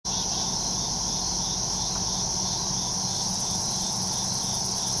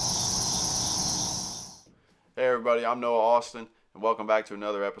everybody, I'm Noah Austin, and welcome back to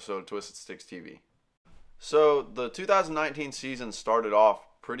another episode of Twisted Sticks TV. So, the 2019 season started off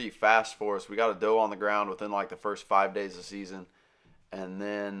pretty fast for us. We got a doe on the ground within like the first 5 days of the season, and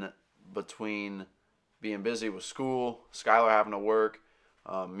then between being busy with school, Skylar having to work,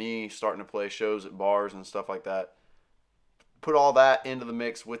 me starting to play shows at bars and stuff like that, put all that into the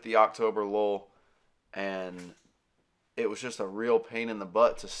mix with the October lull, and it was just a real pain in the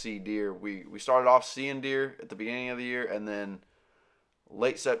butt to see deer. We started off seeing deer at the beginning of the year, and then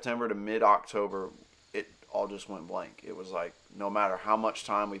late September to mid-October, it all just went blank. It was like no matter how much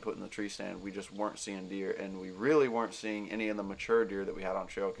time we put in the tree stand, we just weren't seeing deer, and we really weren't seeing any of the mature deer that we had on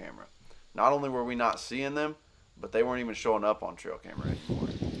trail camera. Not only were we not seeing them, but they weren't even showing up on trail camera anymore.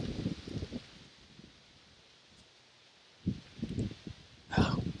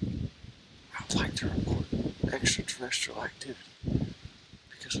 Hello. I would like to report extraterrestrial activity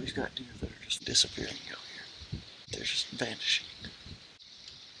because we've got deer that are just disappearing out here. They're just vanishing.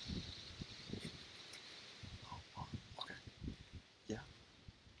 Oh, okay. Yeah.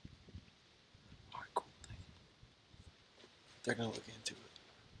 Alright, cool. Thank you. They're gonna look into it.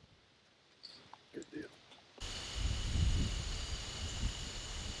 Good deal.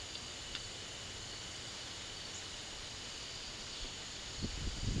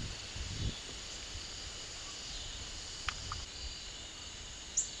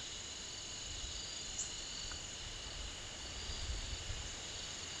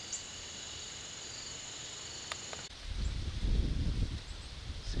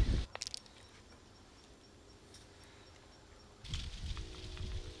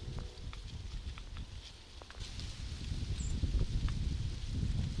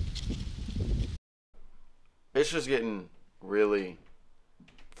 It's just getting really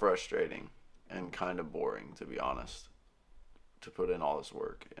frustrating and kind of boring, to be honest, to put in all this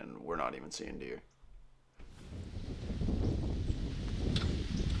work, and we're not even seeing deer.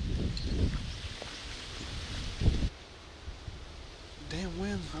 Damn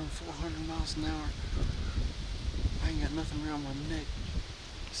wind's running 400 miles an hour. I ain't got nothing around my neck.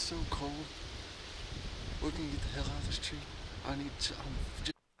 It's so cold. We're gonna get the hell out of this tree.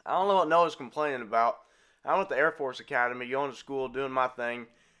 I don't know what Noah's complaining about. I'm at the Air Force Academy, going to school, doing my thing.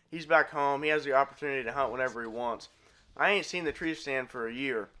 He's back home. He has the opportunity to hunt whenever he wants. I ain't seen the tree stand for a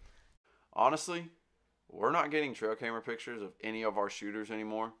year. Honestly, we're not getting trail camera pictures of any of our shooters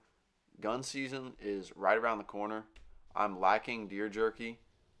anymore. Gun season is right around the corner. I'm lacking deer jerky.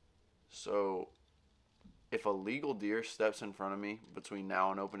 So if a legal deer steps in front of me between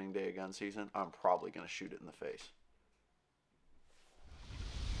now and opening day of gun season, I'm probably going to shoot it in the face.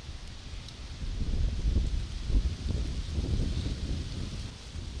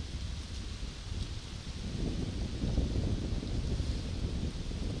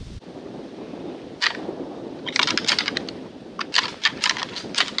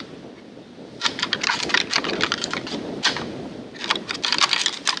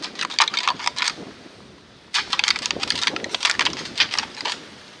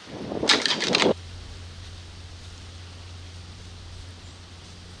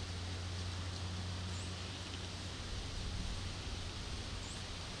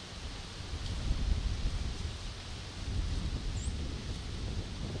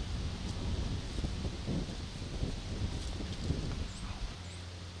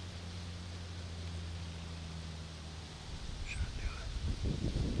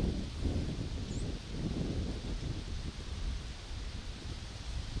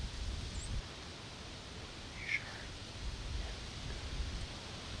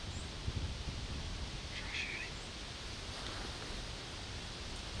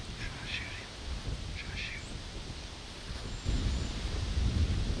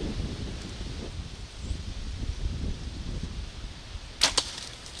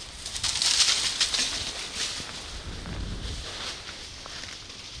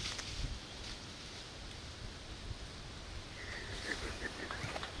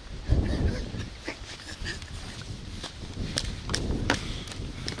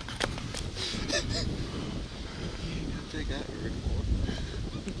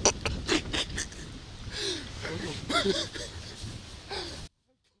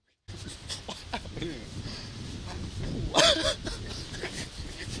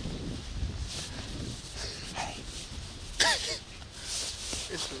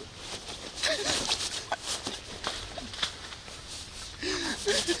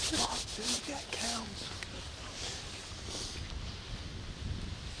 That counts.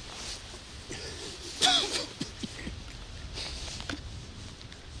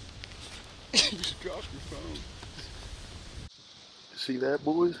 You just dropped your phone. See that,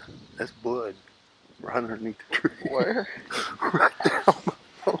 boys? That's blood. Right underneath the tree. Where? Right down the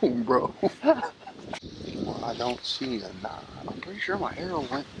phone, bro. Well, I don't see a knife. I'm pretty sure my arrow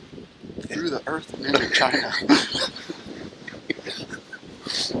went through the earth and into China.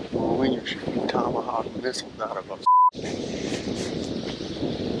 Well, when you're shooting tomahawk missiles out of a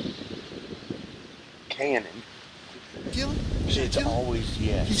cannon, Kill him? it's always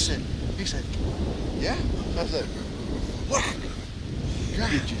yes. He said, yeah? I said, whack!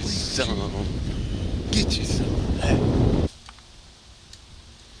 Get you some. Get you some.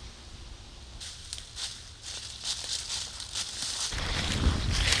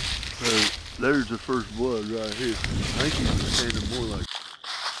 There's the first blood right here. I think he's standing more like.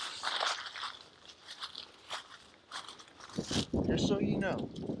 Just so you know,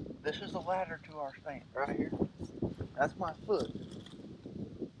 this is the ladder to our stand right here. That's my foot.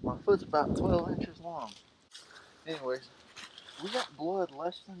 My foot's about 12 inches long. Anyways, we got blood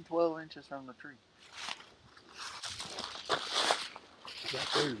less than 12 inches from the tree. Right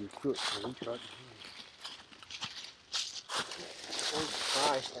there's his foot, so we tried to Jesus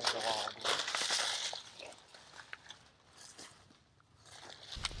Christ, there's a lot of blood.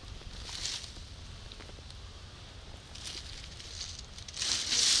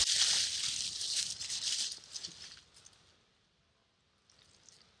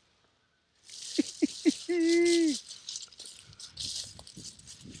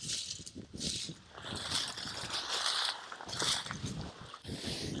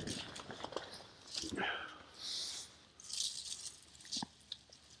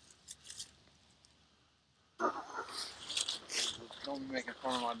 Don't be making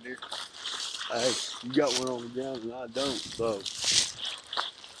fun of my deer. Hey, you got one on the ground and I don't, so.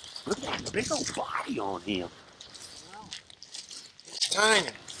 Look at that big old body on him. It's tiny,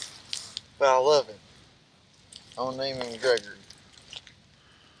 but I love it. I'll name him Gregory.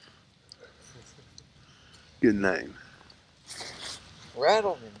 Good name.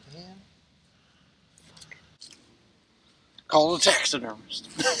 Rattle him, man. Call the taxidermist.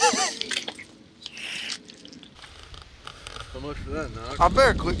 How much for that, Knox? I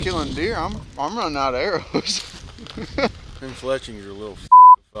better quit killing deer. I'm running out of arrows. Them fletchings are a little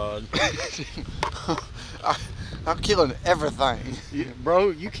fucking I'm killing everything. bro,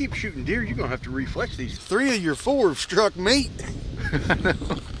 you keep shooting deer, you're gonna have to reflex these. 3 of your 4 have struck meat. Stand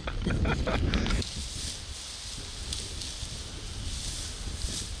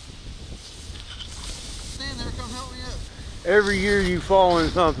there, come help me up. Every year you fall in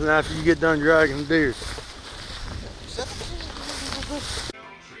something after you get done dragging deer.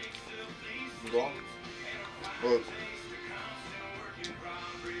 You going? Look.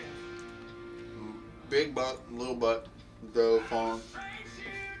 Big buck, little buck, doe, fawn.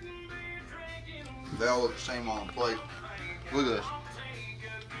 They all look the same on the plate. Look at this.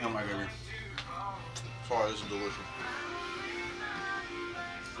 Oh my goodness. Sorry, this is delicious.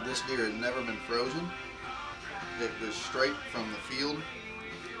 This deer has never been frozen. It was straight from the field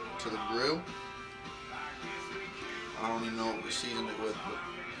to the grill. I don't even know what we seasoned it with, but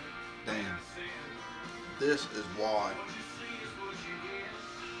damn. This is why.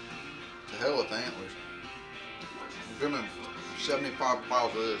 To hell with the antlers. Give me 75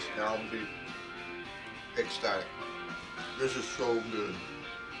 pounds of this and I'll be ecstatic. This is so good.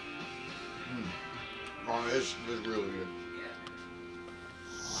 Oh, it's really good.